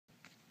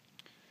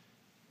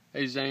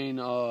Hey Zane,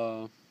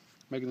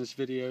 making this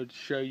video to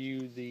show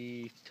you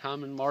the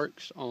timing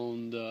marks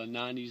on the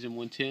 90s and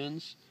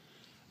 110s.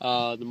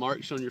 The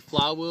marks on your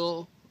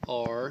flywheel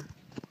are,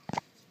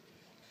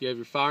 you have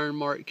your firing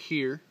mark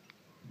here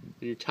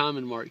and your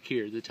timing mark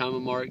here. The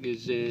timing mark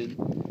is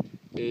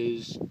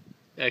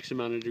X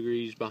amount of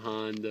degrees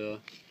behind the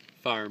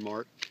fire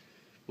mark.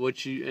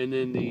 And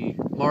then the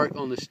mark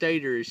on the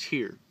stator is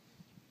here.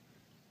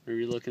 Where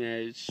you're looking at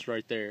it, it's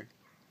right there.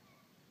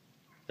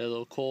 That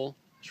little coil,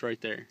 it's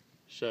right there.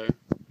 So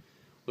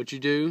what you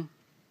do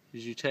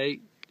is you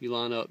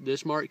line up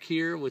this mark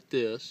here with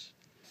this,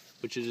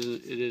 which it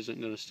isn't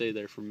going to stay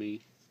there for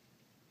me.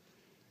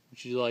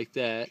 But you do like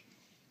that.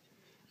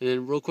 And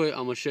then real quick,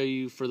 I'm going to show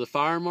you for the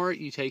fire mark,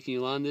 you take and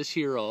you line this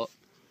here up.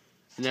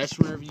 And that's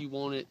whenever you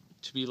want it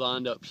to be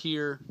lined up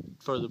here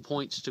for the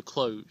points to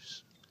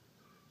close.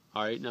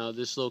 Alright, now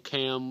this little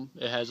cam,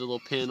 it has a little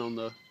pin on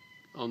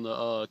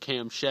the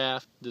cam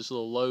shaft. This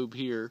little lobe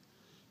here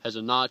has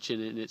a notch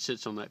in it and it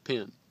sits on that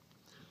pin.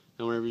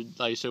 And whenever,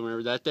 like I said,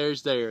 whenever that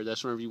there's there,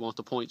 that's whenever you want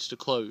the points to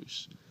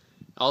close.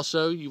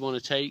 Also, you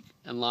want to take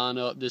and line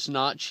up this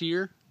notch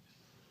here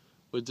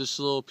with this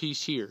little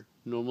piece here.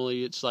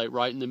 Normally it's like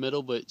right in the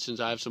middle, but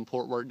since I have some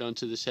port work done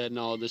to this head and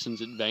all, this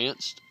one's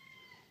advanced.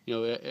 You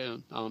know,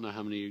 I don't know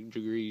how many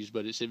degrees,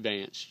 but it's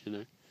advanced, you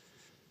know.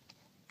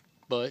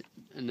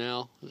 And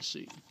now, let's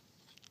see.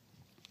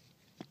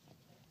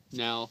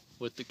 Now,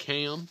 with the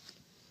cam,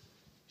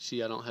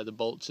 see I don't have the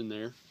bolts in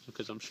there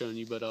because I'm showing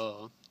you, but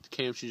the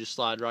cam should just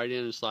slide right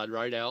in and slide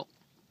right out.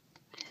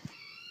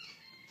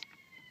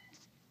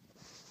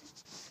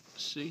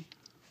 Let's see.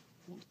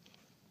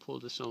 Pull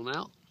this on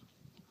out.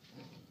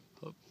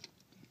 Let's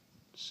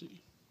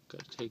see.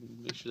 Gotta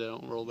make sure they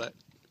don't roll back.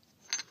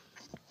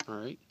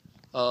 Alright.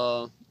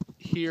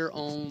 Here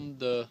on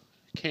the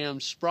cam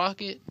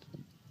sprocket,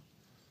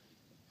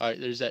 alright,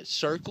 there's that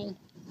circle,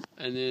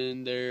 and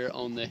then there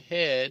on the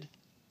head,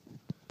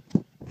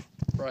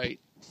 right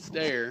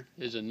there,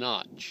 is a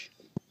notch.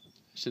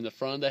 It's in the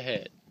front of the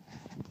head.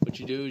 What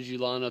you do is you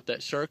line up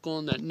that circle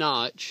and that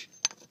notch,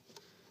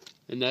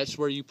 and that's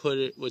where you put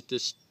it with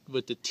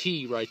the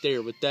T right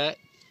there. With that,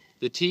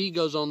 the T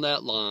goes on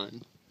that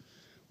line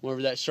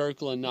wherever that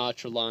circle and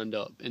notch are lined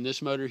up. In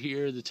this motor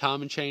here, the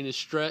timing chain is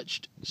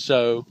stretched,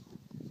 so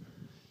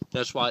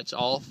that's why it's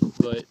off,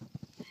 but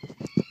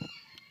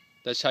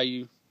that's how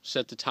you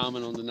set the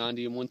timing on the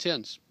 90 and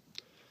 110s.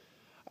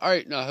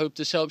 Alright, now I hope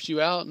this helps you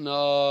out, and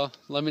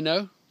let me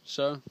know.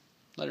 So,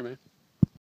 later, man.